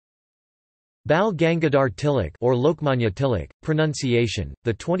Bal Gangadhar Tilak or Lokmanya Tilak, pronunciation,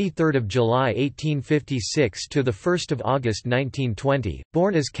 the 23rd of July 1856 to the 1st of August 1920,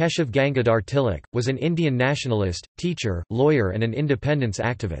 born as Keshav Gangadhar Tilak, was an Indian nationalist, teacher, lawyer and an independence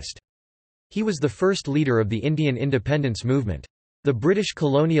activist. He was the first leader of the Indian independence movement. The British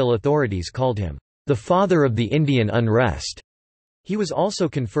colonial authorities called him the father of the Indian unrest. He was also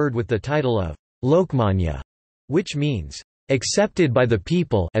conferred with the title of Lokmanya, which means accepted by the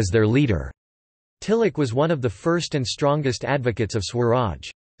people as their leader. Tilak was one of the first and strongest advocates of Swaraj,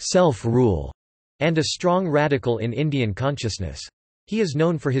 self-rule, and a strong radical in Indian consciousness. He is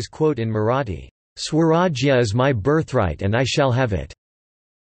known for his quote in Marathi, "Swarajya is my birthright and I shall have it."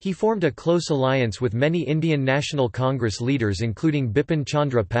 He formed a close alliance with many Indian National Congress leaders including Bipin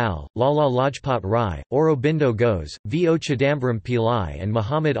Chandra Pal, Lala Lajpat Rai, Aurobindo Ghosh, V.O. Chidambaram Pillai and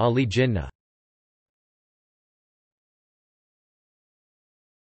Muhammad Ali Jinnah.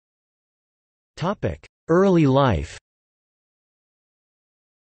 Early life.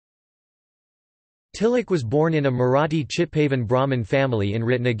 Tilak was born in a Marathi Chitpavan Brahmin family in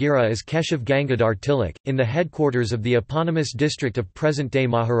Ratnagiri as Keshav Gangadhar Tilak, in the headquarters of the eponymous district of present-day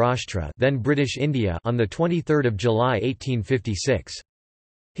Maharashtra, then British India, on 23 July 1856.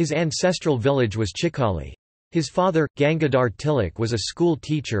 His ancestral village was Chikhali. His father, Gangadhar Tilak, was a school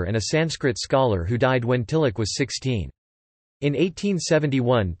teacher and a Sanskrit scholar who died when Tilak was 16. In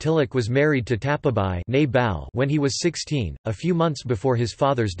 1871 Tilak was married to Tapabai when he was 16, a few months before his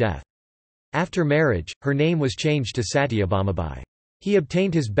father's death. After marriage, her name was changed to Satyabhamabai. He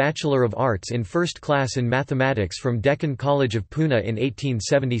obtained his Bachelor of Arts in first class in mathematics from Deccan College of Pune in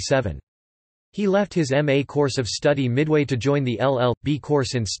 1877. He left his MA course of study midway to join the LL.B.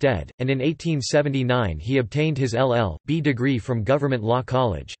 course instead, and in 1879 he obtained his LL.B. degree from Government Law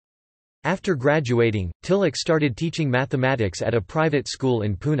College. After graduating, Tilak started teaching mathematics at a private school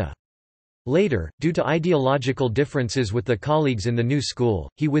in Pune. Later, due to ideological differences with the colleagues in the new school,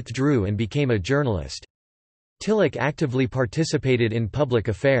 he withdrew and became a journalist. Tilak actively participated in public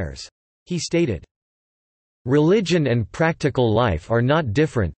affairs. He stated, "Religion and practical life are not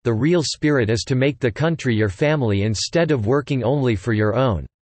different, the real spirit is to make the country your family instead of working only for your own.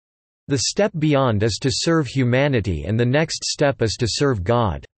 The step beyond is to serve humanity and the next step is to serve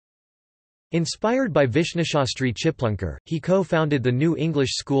God." Inspired by Vishnashastri Chiplunkar, he co-founded the New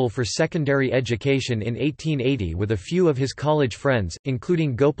English School for Secondary Education in 1880 with a few of his college friends,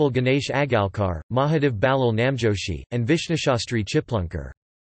 including Gopal Ganesh Agalkar, Mahadev Balal Namjoshi, and Vishnashastri Chiplunkar.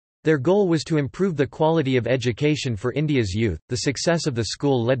 Their goal was to improve the quality of education for India's youth. The success of the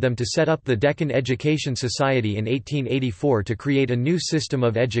school led them to set up the Deccan Education Society in 1884 to create a new system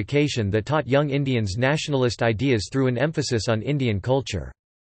of education that taught young Indians nationalist ideas through an emphasis on Indian culture.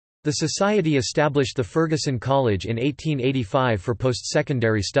 The society established the Fergusson College in 1885 for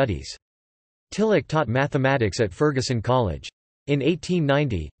post-secondary studies. Tilak taught mathematics at Fergusson College. In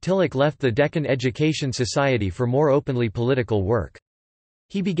 1890, Tilak left the Deccan Education Society for more openly political work.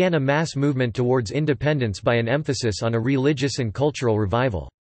 He began a mass movement towards independence by an emphasis on a religious and cultural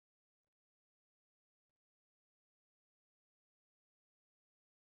revival.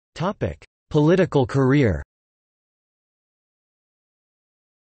 Political career.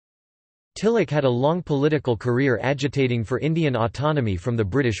 Tilak had a long political career agitating for Indian autonomy from the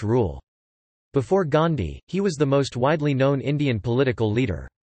British rule. Before Gandhi, he was the most widely known Indian political leader.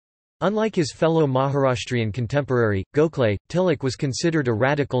 Unlike his fellow Maharashtrian contemporary, Gokhale, Tilak was considered a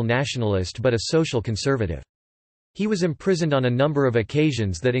radical nationalist but a social conservative. He was imprisoned on a number of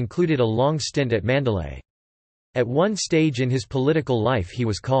occasions that included a long stint at Mandalay. At one stage in his political life he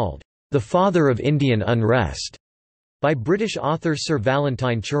was called, "the father of Indian unrest," by British author Sir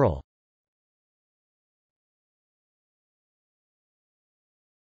Valentine Churchill.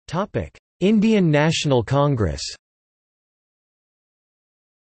 Indian National Congress.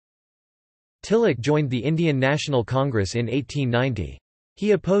 Tilak joined the Indian National Congress in 1890.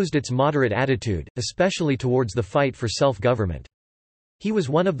 He opposed its moderate attitude, especially towards the fight for self-government. He was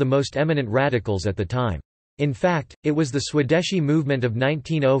one of the most eminent radicals at the time. In fact, it was the Swadeshi movement of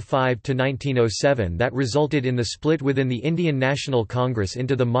 1905 to 1907 that resulted in the split within the Indian National Congress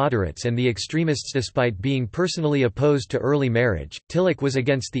into the moderates and the extremists. Despite being personally opposed to early marriage, Tilak was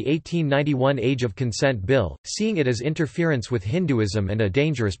against the 1891 Age of Consent Bill, seeing it as interference with Hinduism and a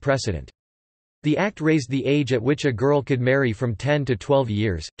dangerous precedent. The act raised the age at which a girl could marry from 10 to 12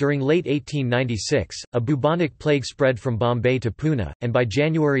 years. During late 1896, a bubonic plague spread from Bombay to Pune, and by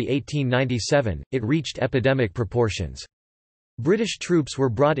January 1897, it reached epidemic proportions. British troops were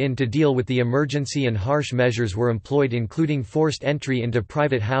brought in to deal with the emergency and harsh measures were employed including forced entry into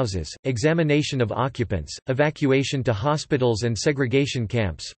private houses, examination of occupants, evacuation to hospitals and segregation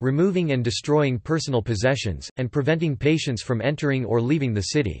camps, removing and destroying personal possessions, and preventing patients from entering or leaving the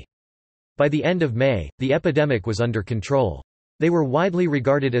city. By the end of May, the epidemic was under control. They were widely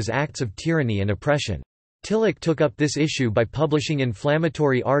regarded as acts of tyranny and oppression. Tilak took up this issue by publishing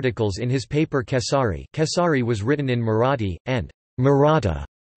inflammatory articles in his paper Kesari. Kesari was written in Marathi, and Maratha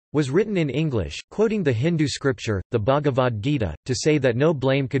was written in English, quoting the Hindu scripture, the Bhagavad Gita, to say that no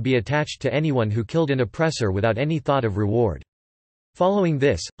blame could be attached to anyone who killed an oppressor without any thought of reward. Following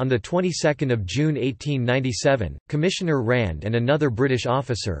this, on the 22nd of June 1897, Commissioner Rand and another British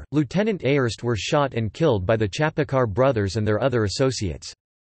officer, Lieutenant Ayerst, were shot and killed by the Chapekar brothers and their other associates.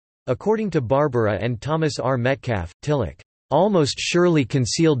 According to Barbara and Thomas R. Metcalf, Tilak almost surely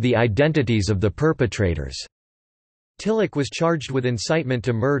concealed the identities of the perpetrators. Tilak was charged with incitement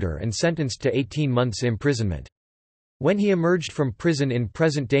to murder and sentenced to 18 months imprisonment. When he emerged from prison in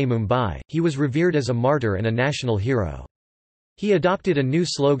present-day Mumbai, he was revered as a martyr and a national hero. He adopted a new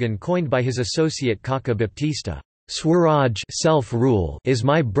slogan coined by his associate Kaka Baptista, "Swaraj, self-rule, is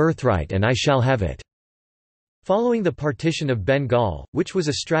my birthright and I shall have it." Following the partition of Bengal, which was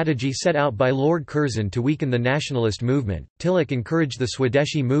a strategy set out by Lord Curzon to weaken the nationalist movement, Tilak encouraged the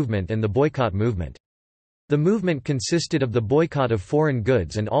Swadeshi movement and the boycott movement. The movement consisted of the boycott of foreign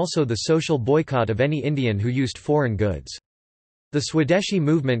goods and also the social boycott of any Indian who used foreign goods. The Swadeshi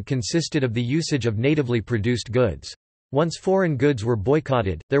movement consisted of the usage of natively produced goods. Once foreign goods were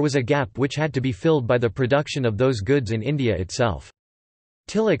boycotted, there was a gap which had to be filled by the production of those goods in India itself.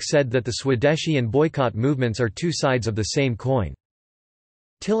 Tilak said that the Swadeshi and boycott movements are two sides of the same coin.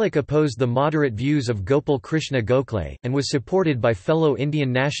 Tilak opposed the moderate views of Gopal Krishna Gokhale, and was supported by fellow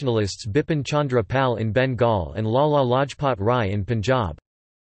Indian nationalists Bipin Chandra Pal in Bengal and Lala Lajpat Rai in Punjab.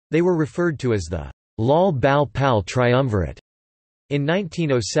 They were referred to as the Lal Bal Pal Triumvirate. In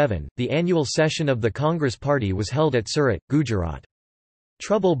 1907, the annual session of the Congress Party was held at Surat, Gujarat.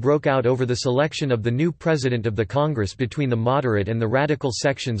 Trouble broke out over the selection of the new president of the Congress between the moderate and the radical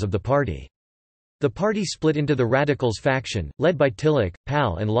sections of the party. The party split into the radicals faction, led by Tilak,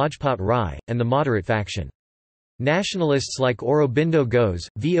 Pal and Lajpat Rai, and the moderate faction. Nationalists like Aurobindo Ghosh,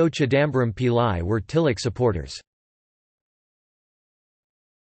 V.O. Chidambaram Pillai were Tilak supporters.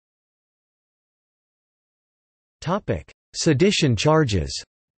 Sedition charges.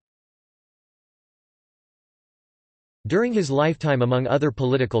 During his lifetime, among other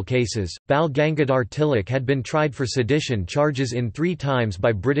political cases, Bal Gangadhar Tilak had been tried for sedition charges in 3 times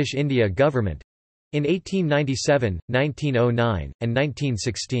by British India government—in 1897, 1909, and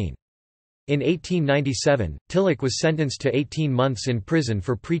 1916. In 1897, Tilak was sentenced to 18 months in prison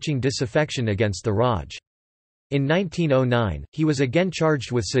for preaching disaffection against the Raj. In 1909, he was again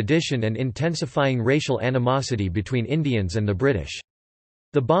charged with sedition and intensifying racial animosity between Indians and the British.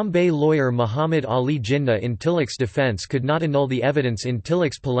 The Bombay lawyer Muhammad Ali Jinnah in Tilak's defence could not annul the evidence in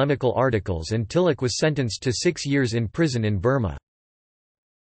Tilak's polemical articles, and Tilak was sentenced to 6 years in prison in Burma.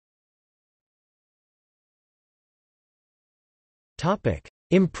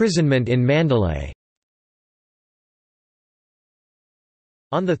 Imprisonment in Mandalay.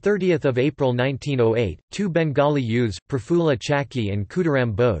 On 30 April 1908, 2 Bengali youths, Prafulla Chakki and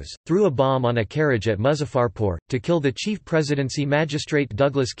Khudiram Bose, threw a bomb on a carriage at Muzaffarpur, to kill the Chief Presidency Magistrate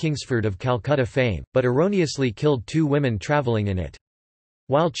Douglas Kingsford of Calcutta fame, but erroneously killed 2 women travelling in it.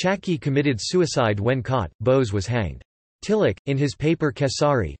 While Chakki committed suicide when caught, Bose was hanged. Tilak, in his paper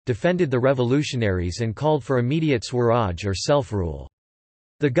Kesari, defended the revolutionaries and called for immediate Swaraj or self-rule.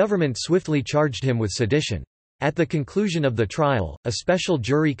 The government swiftly charged him with sedition. At the conclusion of the trial, a special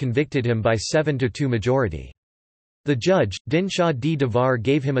jury convicted him by 7-2 majority. The judge, Dinshaw D. Devar,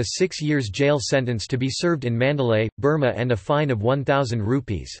 gave him a 6 years jail sentence to be served in Mandalay, Burma, and a fine of 1,000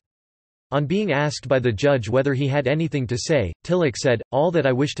 rupees. On being asked by the judge whether he had anything to say, Tilak said, "All that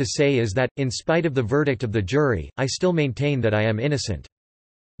I wish to say is that, in spite of the verdict of the jury, I still maintain that I am innocent.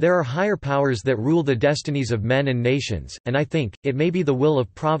 There are higher powers that rule the destinies of men and nations, and I think, it may be the will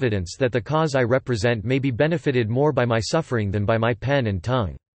of Providence that the cause I represent may be benefited more by my suffering than by my pen and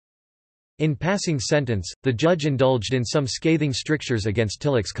tongue." In passing sentence, the judge indulged in some scathing strictures against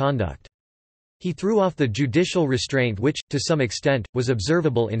Tilak's conduct. He threw off the judicial restraint which, to some extent, was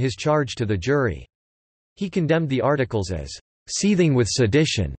observable in his charge to the jury. He condemned the articles as "seething with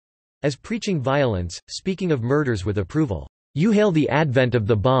sedition," as preaching violence, speaking of murders with approval. "You hail the advent of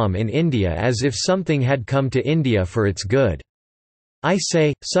the bomb in India as if something had come to India for its good. I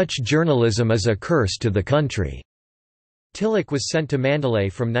say, such journalism is a curse to the country." Tilak was sent to Mandalay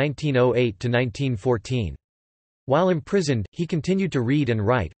from 1908 to 1914. While imprisoned, he continued to read and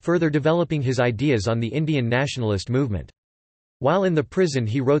write, further developing his ideas on the Indian nationalist movement. While in the prison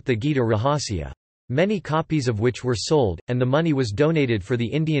he wrote the Gita Rahasya, many copies of which were sold, and the money was donated for the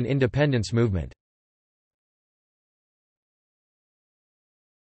Indian independence movement.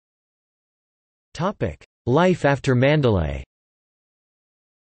 Life after Mandalay.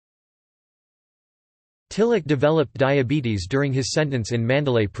 Tilak developed diabetes during his sentence in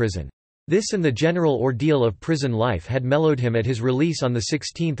Mandalay prison. This and the general ordeal of prison life had mellowed him at his release on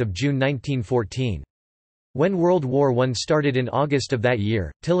 16 June 1914. When World War I started in August of that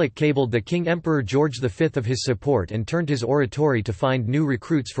year, Tilak cabled the King Emperor George V of his support and turned his oratory to find new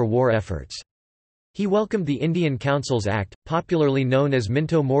recruits for war efforts. He welcomed the Indian Councils Act, popularly known as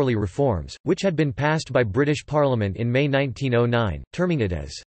Minto-Morley Reforms, which had been passed by British Parliament in May 1909, terming it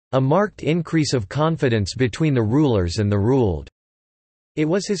as a marked increase of confidence between the rulers and the ruled. It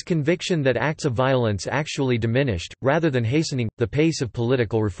was his conviction that acts of violence actually diminished, rather than hastening, the pace of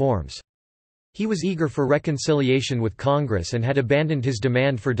political reforms. He was eager for reconciliation with Congress and had abandoned his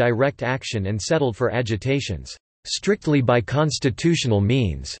demand for direct action and settled for agitations, strictly by constitutional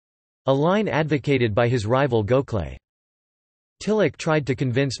means, a line advocated by his rival Gokhale. Tilak tried to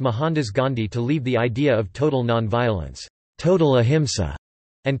convince Mohandas Gandhi to leave the idea of total nonviolence, total ahimsa,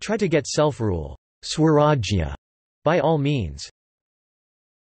 and try to get self-rule, Swarajya, by all means.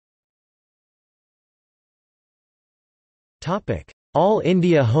 All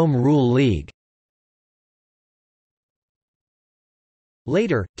India Home Rule League.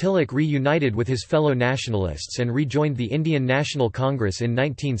 Later, Tilak reunited with his fellow nationalists and rejoined the Indian National Congress in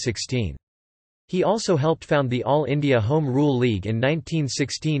 1916. He also helped found the All India Home Rule League in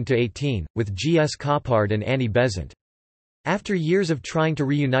 1916–18, with G. S. Kappard and Annie Besant. After years of trying to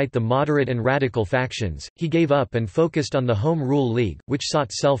reunite the moderate and radical factions, he gave up and focused on the Home Rule League, which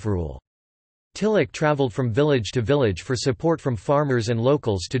sought self-rule. Tilak travelled from village to village for support from farmers and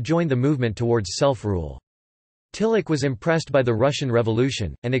locals to join the movement towards self-rule. Tilak was impressed by the Russian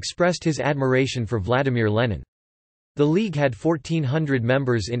Revolution, and expressed his admiration for Vladimir Lenin. The League had 1,400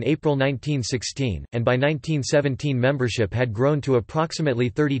 members in April 1916, and by 1917 membership had grown to approximately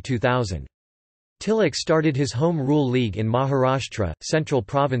 32,000. Tilak started his Home Rule League in Maharashtra, Central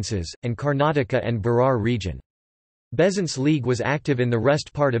Provinces, and Karnataka and Berar region. Besant's league was active in the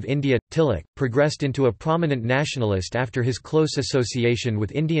rest part of India. Tilak progressed into a prominent nationalist after his close association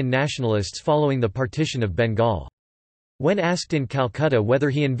with Indian nationalists following the partition of Bengal. When asked in Calcutta whether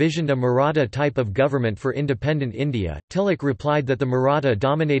he envisioned a Maratha type of government for independent India, Tilak replied that the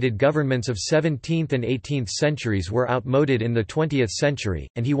Maratha-dominated governments of 17th and 18th centuries were outmoded in the 20th century,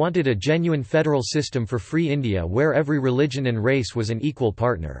 and he wanted a genuine federal system for free India where every religion and race was an equal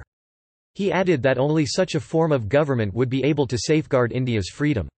partner. He added that only such a form of government would be able to safeguard India's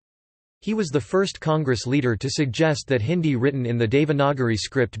freedom. He was the first Congress leader to suggest that Hindi written in the Devanagari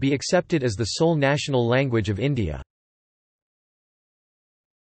script be accepted as the sole national language of India.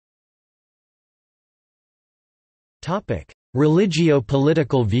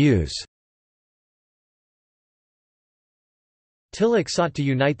 Religio-political views. Tilak sought to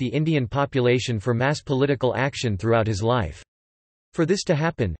unite the Indian population for mass political action throughout his life. For this to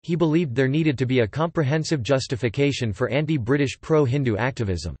happen, he believed there needed to be a comprehensive justification for anti-British pro-Hindu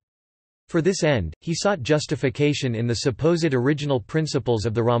activism. For this end, he sought justification in the supposed original principles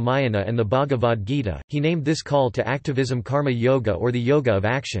of the Ramayana and the Bhagavad Gita. He named this call to activism Karma Yoga, or the Yoga of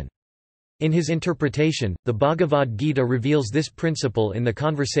Action. In his interpretation, the Bhagavad Gita reveals this principle in the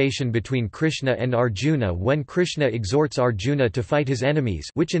conversation between Krishna and Arjuna when Krishna exhorts Arjuna to fight his enemies,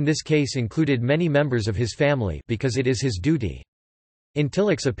 which in this case included many members of his family, because it is his duty. In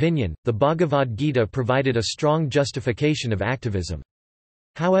Tilak's opinion, the Bhagavad Gita provided a strong justification of activism.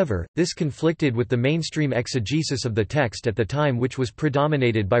 However, this conflicted with the mainstream exegesis of the text at the time, which was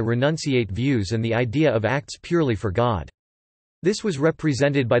predominated by renunciate views and the idea of acts purely for God. This was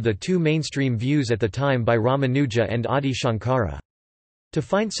represented by the two mainstream views at the time by Ramanuja and Adi Shankara. To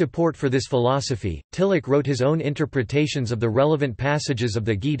find support for this philosophy, Tilak wrote his own interpretations of the relevant passages of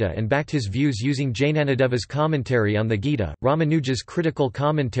the Gita and backed his views using Jnanadeva's commentary on the Gita, Ramanuja's critical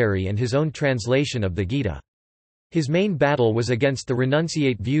commentary and his own translation of the Gita. His main battle was against the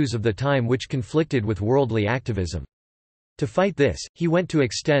renunciate views of the time, which conflicted with worldly activism. To fight this, he went to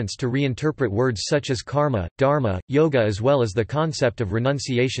extents to reinterpret words such as karma, dharma, yoga, as well as the concept of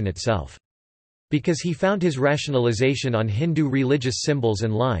renunciation itself. Because he found his rationalization on Hindu religious symbols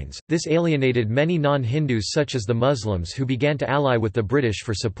and lines, this alienated many non-Hindus such as the Muslims, who began to ally with the British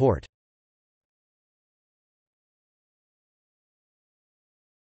for support.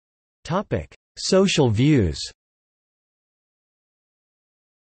 Social views.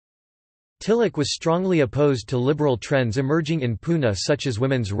 Tilak was strongly opposed to liberal trends emerging in Pune such as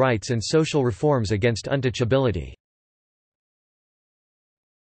women's rights and social reforms against untouchability.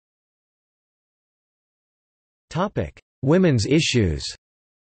 Women's issues.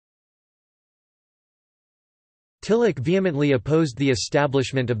 Tilak vehemently opposed the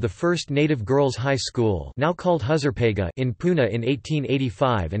establishment of the first native girls' high school, now called Hazarpega, in Pune in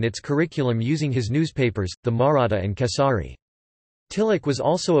 1885 and its curriculum using his newspapers, the Maratha and Kesari. Tilak was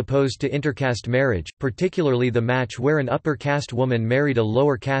also opposed to intercaste marriage, particularly the match where an upper caste woman married a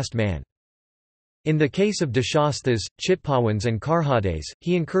lower caste man. In the case of Deshasthas, Chitpawans and Karhades,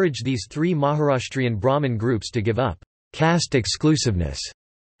 he encouraged these three Maharashtrian Brahmin groups to give up caste exclusiveness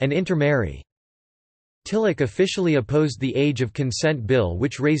and intermarry. Tilak officially opposed the age of consent bill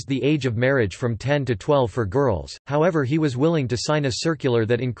which raised the age of marriage from 10 to 12 for girls, however he was willing to sign a circular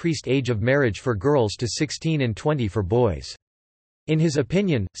that increased age of marriage for girls to 16 and 20 for boys. In his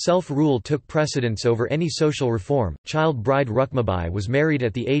opinion, self-rule took precedence over any social reform. Child bride Rukmabai was married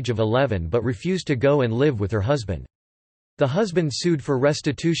at the age of 11 but refused to go and live with her husband. The husband sued for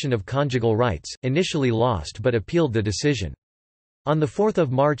restitution of conjugal rights, initially lost but appealed the decision. On 4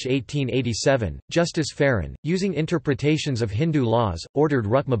 March 1887, Justice Farran, using interpretations of Hindu laws, ordered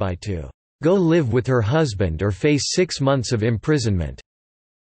Rukmabai to go live with her husband or face 6 months of imprisonment.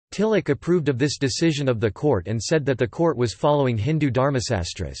 Tilak approved of this decision of the court and said that the court was following Hindu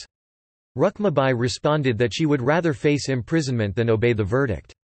dharmasastras. Rukmabai responded that she would rather face imprisonment than obey the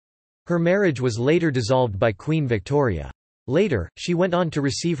verdict. Her marriage was later dissolved by Queen Victoria. Later, she went on to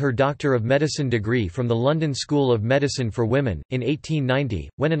receive her Doctor of Medicine degree from the London School of Medicine for Women. In 1890,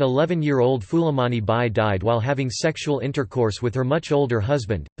 when an 11-year-old Phulamani Bai died while having sexual intercourse with her much older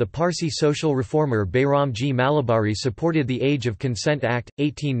husband, the Parsi social reformer Bairamji Malabari supported the Age of Consent Act,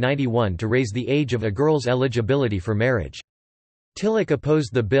 1891 to raise the age of a girl's eligibility for marriage. Tilak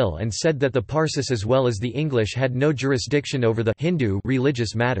opposed the bill and said that the Parsis as well as the English had no jurisdiction over the Hindu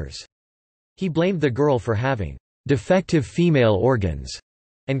religious matters. He blamed the girl for having defective female organs,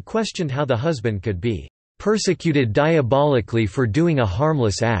 and questioned how the husband could be persecuted diabolically for doing a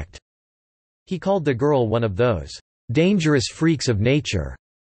harmless act. He called the girl one of those dangerous freaks of nature.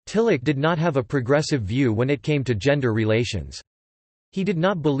 Tilak did not have a progressive view when it came to gender relations. He did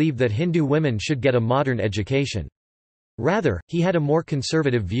not believe that Hindu women should get a modern education. Rather, he had a more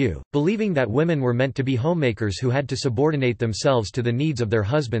conservative view, believing that women were meant to be homemakers who had to subordinate themselves to the needs of their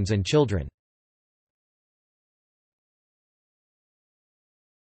husbands and children.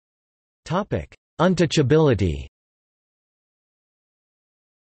 Untouchability.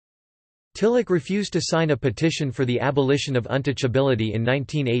 Tilak refused to sign a petition for the abolition of untouchability in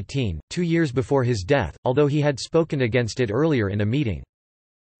 1918, 2 years before his death, although he had spoken against it earlier in a meeting.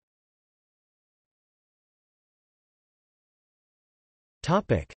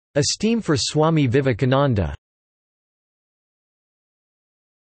 Esteem for Swami Vivekananda.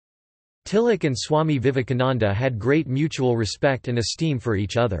 Tilak and Swami Vivekananda had great mutual respect and esteem for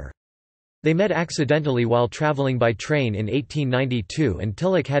each other. They met accidentally while travelling by train in 1892 and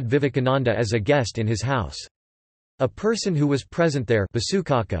Tilak had Vivekananda as a guest in his house. A person who was present there,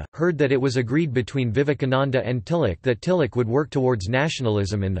 Basukaka, heard that it was agreed between Vivekananda and Tilak that Tilak would work towards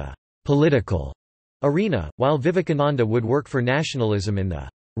nationalism in the political arena, while Vivekananda would work for nationalism in the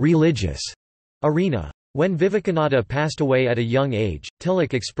religious arena. When Vivekananda passed away at a young age,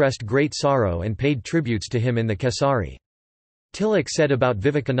 Tilak expressed great sorrow and paid tributes to him in the Kesari. Tilak said about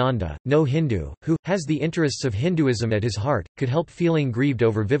Vivekananda, no Hindu, who has the interests of Hinduism at his heart, could help feeling grieved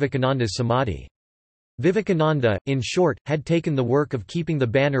over Vivekananda's samadhi. Vivekananda, in short, had taken the work of keeping the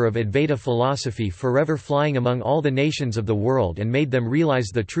banner of Advaita philosophy forever flying among all the nations of the world and made them realize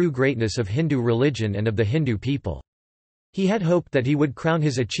the true greatness of Hindu religion and of the Hindu people. He had hoped that he would crown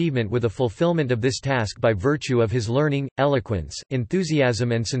his achievement with a fulfillment of this task by virtue of his learning, eloquence,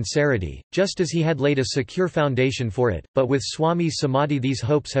 enthusiasm and sincerity, just as he had laid a secure foundation for it, but with Swami's samadhi these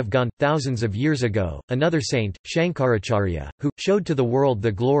hopes have gone. Thousands of years ago, another saint, Shankaracharya, who showed to the world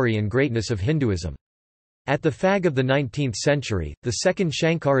the glory and greatness of Hinduism. At the fag of the 19th century, the second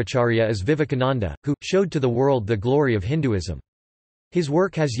Shankaracharya is Vivekananda, who showed to the world the glory of Hinduism. His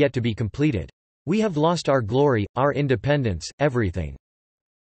work has yet to be completed. We have lost our glory, our independence, everything.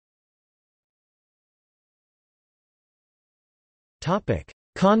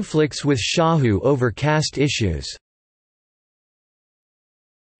 Conflicts with Shahu over caste issues.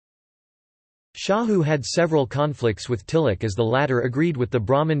 Shahu had several conflicts with Tilak as the latter agreed with the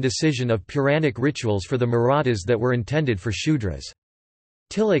Brahmin decision of Puranic rituals for the Marathas that were intended for Shudras.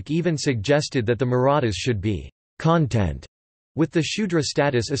 Tilak even suggested that the Marathas should be content with the Shudra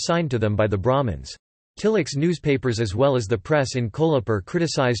status assigned to them by the Brahmins. Tilak's newspapers as well as the press in Kolhapur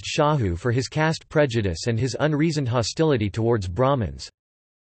criticized Shahu for his caste prejudice and his unreasoned hostility towards Brahmins.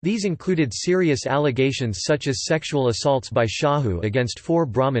 These included serious allegations such as sexual assaults by Shahu against 4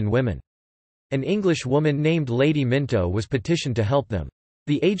 Brahmin women. An English woman named Lady Minto was petitioned to help them.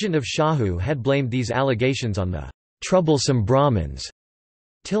 The agent of Shahu had blamed these allegations on the troublesome Brahmins.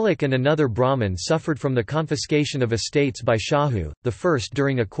 Tilak and another Brahmin suffered from the confiscation of estates by Shahu, the first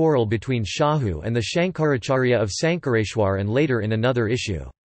during a quarrel between Shahu and the Shankaracharya of Sankareshwar and later in another issue.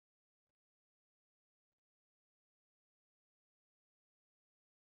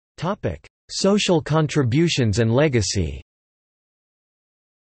 Social contributions and legacy.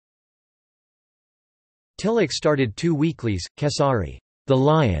 Tilak started 2 weeklies, Kesari, the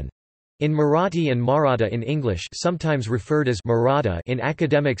Lion, in Marathi and Maratha in English, sometimes referred as Maratha in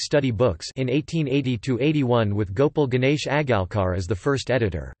academic study books, in 1880–81 with Gopal Ganesh Agalkar as the first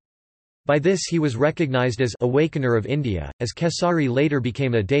editor. By this he was recognized as Awakener of India, as Kesari later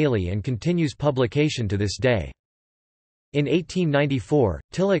became a daily and continues publication to this day. In 1894,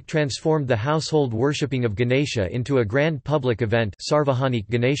 Tilak transformed the household worshipping of Ganesha into a grand public event, Sarvajanik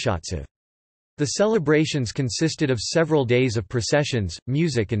Ganeshotsav. The celebrations consisted of several days of processions,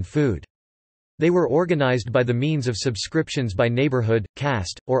 music and food. They were organized by the means of subscriptions by neighborhood,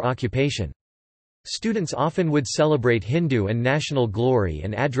 caste, or occupation. Students often would celebrate Hindu and national glory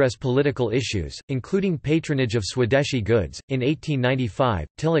and address political issues, including patronage of Swadeshi goods. In 1895,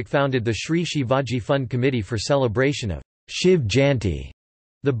 Tilak founded the Sri Shivaji Fund Committee for celebration of Shiv Jayanti,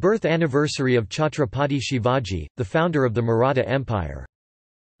 the birth anniversary of Chhatrapati Shivaji, the founder of the Maratha Empire.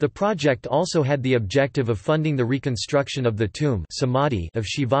 The project also had the objective of funding the reconstruction of the tomb Samadhi of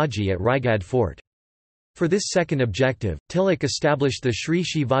Shivaji at Raigad Fort. For this second objective, Tilak established the Sri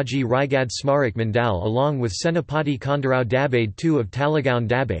Shivaji Raigad Smarak Mandal along with Senapati Khandarao Dabade II of Talegaon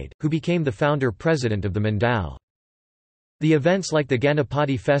Dabade, who became the founder-president of the Mandal. The events like the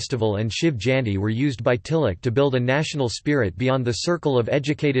Ganapati festival and Shiv Jayanti were used by Tilak to build a national spirit beyond the circle of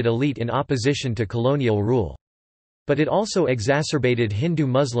educated elite in opposition to colonial rule. But it also exacerbated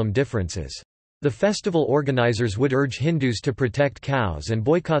Hindu-Muslim differences. The festival organizers would urge Hindus to protect cows and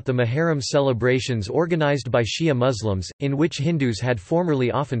boycott the Muharram celebrations organized by Shia Muslims, in which Hindus had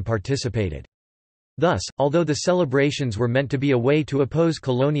formerly often participated. Thus, although the celebrations were meant to be a way to oppose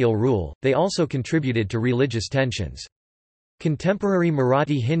colonial rule, they also contributed to religious tensions. Contemporary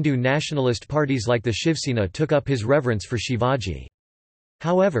Marathi Hindu nationalist parties like the Shivsena took up his reverence for Shivaji.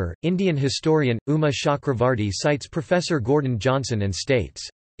 However, Indian historian, Uma Chakravarti cites Professor Gordon Johnson and states,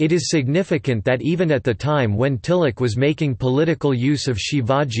 "It is significant that even at the time when Tilak was making political use of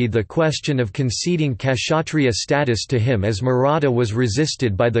Shivaji, the question of conceding Kshatriya status to him as Maratha was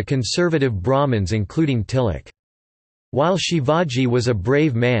resisted by the conservative Brahmins including Tilak. While Shivaji was a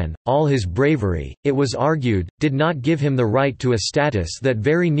brave man, all his bravery, it was argued, did not give him the right to a status that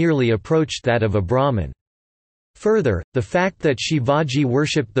very nearly approached that of a Brahmin. Further, the fact that Shivaji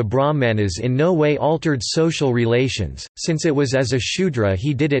worshipped the Brahmanas in no way altered social relations, since it was as a Shudra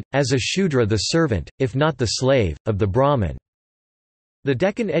he did it, as a Shudra the servant, if not the slave, of the Brahmin." The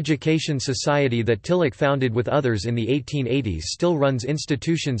Deccan Education Society that Tilak founded with others in the 1880s still runs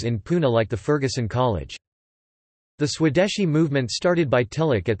institutions in Pune like the Fergusson College. The Swadeshi movement started by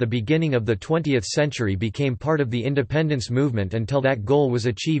Tilak at the beginning of the 20th century became part of the independence movement until that goal was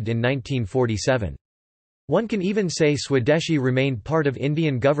achieved in 1947. One can even say Swadeshi remained part of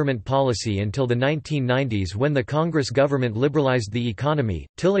Indian government policy until the 1990s when the Congress government liberalized the economy.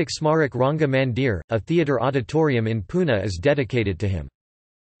 Tilak Smarak Ranga Mandir, a theatre auditorium in Pune, is dedicated to him.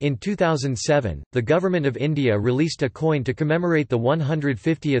 In 2007, the Government of India released a coin to commemorate the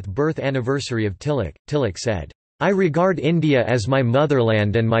 150th birth anniversary of Tilak. Tilak said, "I regard India as my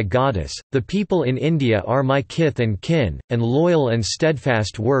motherland and my goddess, the people in India are my kith and kin, and loyal and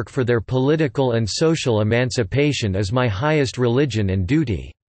steadfast work for their political and social emancipation is my highest religion and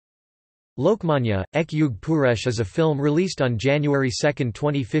duty." Lokmanya, Ek Yug Puresh is a film released on January 2,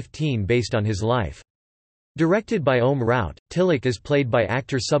 2015 based on his life. Directed by Om Raut, Tilak is played by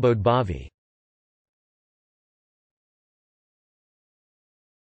actor Subodh Bhavi.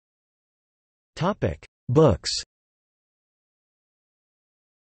 Books.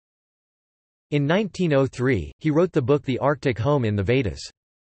 In 1903, he wrote the book The Arctic Home in the Vedas.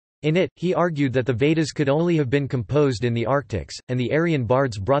 In it, he argued that the Vedas could only have been composed in the Arctics, and the Aryan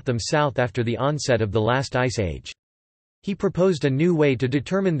bards brought them south after the onset of the last ice age. He proposed a new way to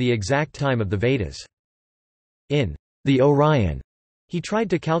determine the exact time of the Vedas. In The Orion, he tried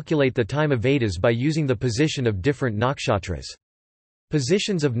to calculate the time of Vedas by using the position of different nakshatras.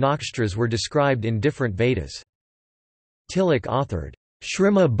 Positions of nakshatras were described in different Vedas. Tilak authored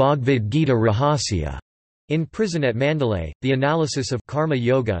Srimad Bhagavad Gita Rahasya in prison at Mandalay, the analysis of karma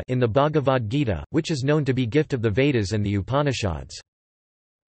yoga in the Bhagavad Gita, which is known to be gift of the Vedas and the Upanishads.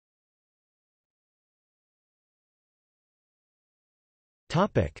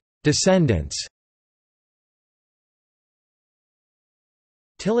 Descendants.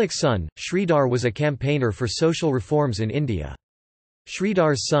 Tilak's son, Sridhar, was a campaigner for social reforms in India.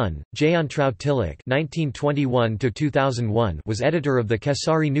 Sridhar's son, Jayantrao Tilak (1921–2001), was editor of the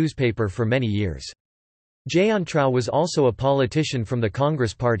Kesari newspaper for many years. Jayantrao was also a politician from the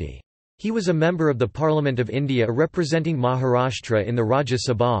Congress Party. He was a member of the Parliament of India representing Maharashtra in the Rajya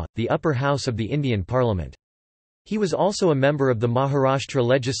Sabha, the upper house of the Indian Parliament. He was also a member of the Maharashtra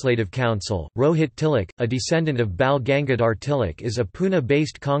Legislative Council. Rohit Tilak, a descendant of Bal Gangadhar Tilak, is a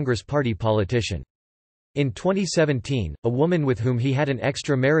Pune-based Congress Party politician. In 2017, a woman with whom he had an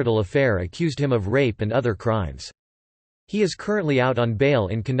extramarital affair accused him of rape and other crimes. He is currently out on bail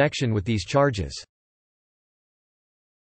in connection with these charges.